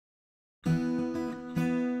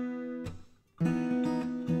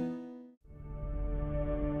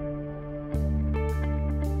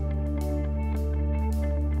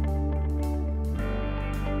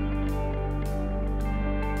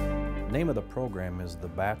name of the program is the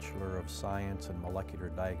Bachelor of Science in Molecular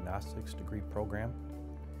Diagnostics degree program.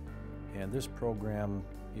 And this program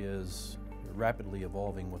is rapidly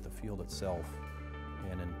evolving with the field itself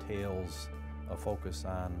and entails a focus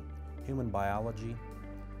on human biology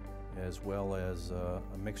as well as a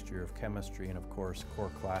mixture of chemistry and, of course,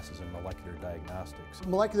 core classes in molecular diagnostics.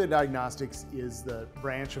 Molecular diagnostics is the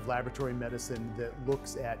branch of laboratory medicine that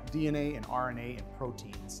looks at DNA and RNA and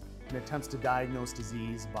proteins and attempts to diagnose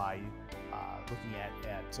disease by looking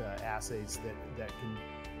at assays that can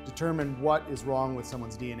determine what is wrong with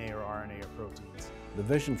someone's DNA or RNA or proteins. The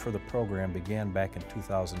vision for the program began back in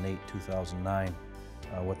 2008-2009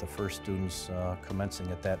 with the first students commencing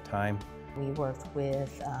at that time. We worked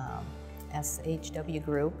with SHW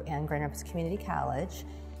Group and Grand Rapids Community College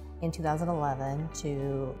in 2011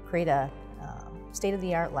 to create a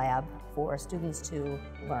state-of-the-art lab for students to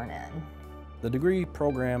learn in. The degree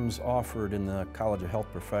programs offered in the College of Health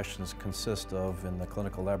Professions consist of, in the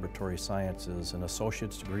Clinical Laboratory Sciences, an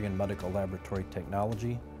associate's degree in Medical Laboratory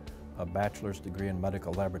Technology, a bachelor's degree in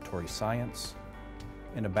Medical Laboratory Science,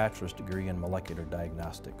 and a bachelor's degree in Molecular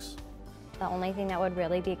Diagnostics. The only thing that would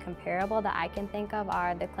really be comparable that I can think of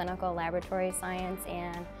are the Clinical Laboratory Science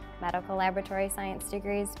and Medical Laboratory Science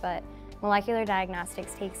degrees, but Molecular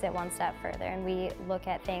Diagnostics takes it one step further, and we look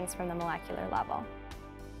at things from the molecular level.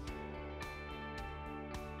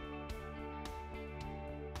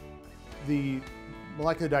 The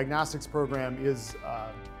molecular diagnostics program is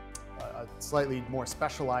a slightly more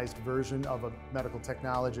specialized version of a medical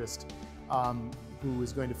technologist who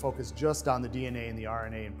is going to focus just on the DNA and the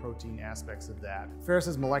RNA and protein aspects of that.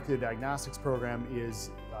 Ferris's molecular diagnostics program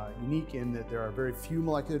is unique in that there are very few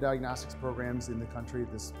molecular diagnostics programs in the country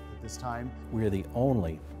at this time. We are the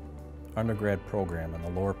only undergrad program in the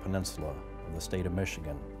Lower Peninsula of the state of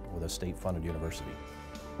Michigan with a state-funded university.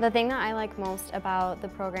 The thing that I like most about the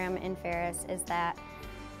program in Ferris is that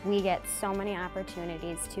we get so many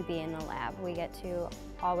opportunities to be in the lab. We get to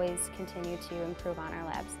always continue to improve on our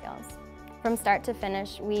lab skills. From start to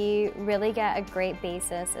finish, we really get a great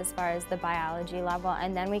basis as far as the biology level,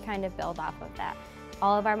 and then we kind of build off of that.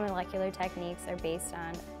 All of our molecular techniques are based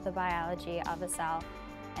on the biology of a cell,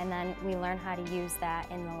 and then we learn how to use that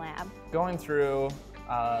in the lab. Going through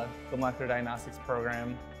the molecular diagnostics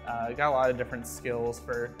program, got a lot of different skills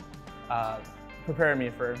for preparing me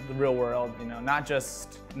for the real world, not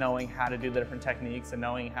just knowing how to do the different techniques and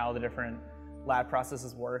knowing how the different lab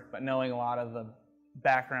processes work, but knowing a lot of the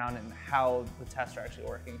background and how the tests are actually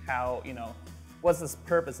working, how, what's the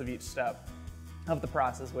purpose of each step of the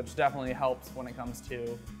process, which definitely helps when it comes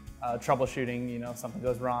to troubleshooting. If something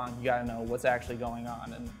goes wrong, you gotta know what's actually going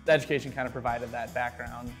on, and the education kind of provided that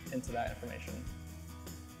background into that information.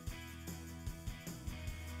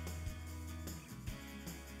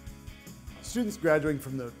 Students graduating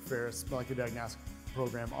from the Ferris Molecular Diagnostics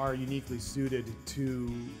program are uniquely suited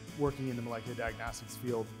to working in the molecular diagnostics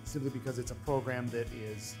field simply because it's a program that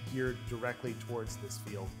is geared directly towards this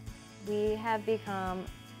field. We have become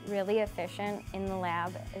really efficient in the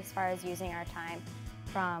lab as far as using our time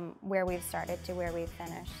from where we've started to where we've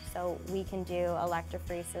finished. So we can do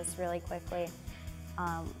electrophoresis really quickly.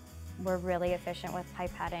 We're really efficient with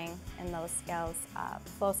pipetting and those skills.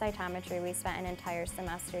 Flow cytometry we spent an entire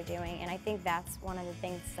semester doing, and I think that's one of the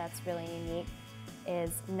things that's really unique is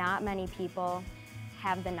not many people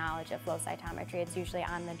have the knowledge of flow cytometry. It's usually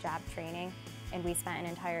on-the-job training, and we spent an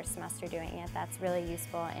entire semester doing it. That's really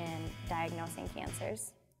useful in diagnosing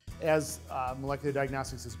cancers. As molecular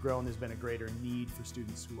diagnostics has grown, there's been a greater need for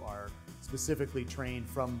students who are specifically trained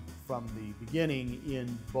from the beginning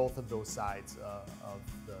in both of those sides of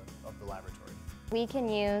the laboratory. We can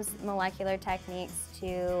use molecular techniques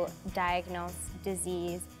to diagnose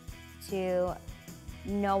disease, to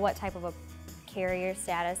know what type of a carrier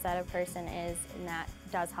status that a person is, and that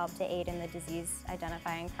does help to aid in the disease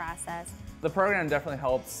identifying process. The program definitely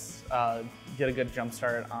helps get a good jump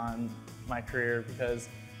start on my career because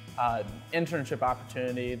internship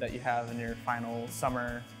opportunity that you have in your final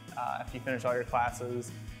summer after you finish all your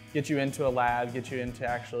classes, get you into a lab, get you into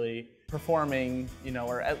actually performing,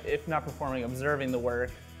 or if not performing, observing the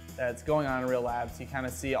work that's going on in real labs. You kind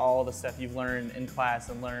of see all the stuff you've learned in class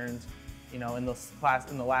and learned, in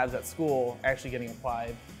the labs at school, actually getting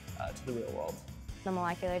applied to the real world. The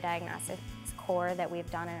molecular diagnostics core that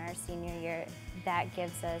we've done in our senior year, that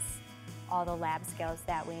gives us all the lab skills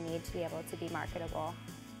that we need to be able to be marketable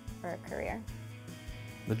for a career.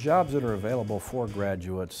 The jobs that are available for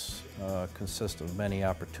graduates consist of many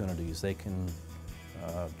opportunities. They can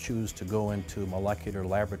choose to go into molecular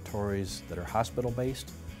laboratories that are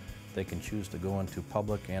hospital-based. They can choose to go into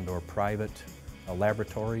public and or private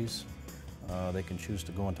laboratories. They can choose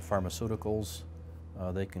to go into pharmaceuticals.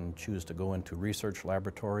 They can choose to go into research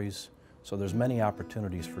laboratories. So there's many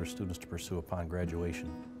opportunities for students to pursue upon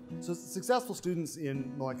graduation. So successful students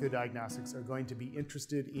in molecular diagnostics are going to be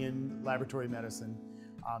interested in laboratory medicine.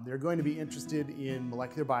 They're going to be interested in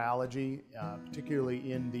molecular biology,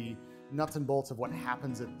 particularly in the nuts and bolts of what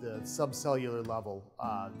happens at the subcellular level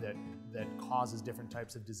that causes different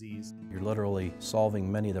types of disease. You're literally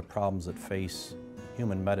solving many of the problems that face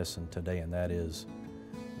human medicine today, and that is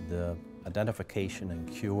the identification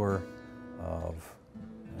and cure of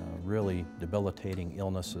really debilitating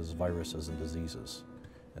illnesses, viruses, and diseases.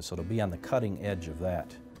 And so to be on the cutting edge of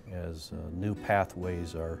that as new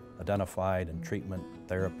pathways are identified and treatment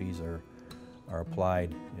therapies are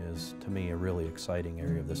applied is, to me, a really exciting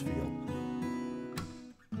area of this field.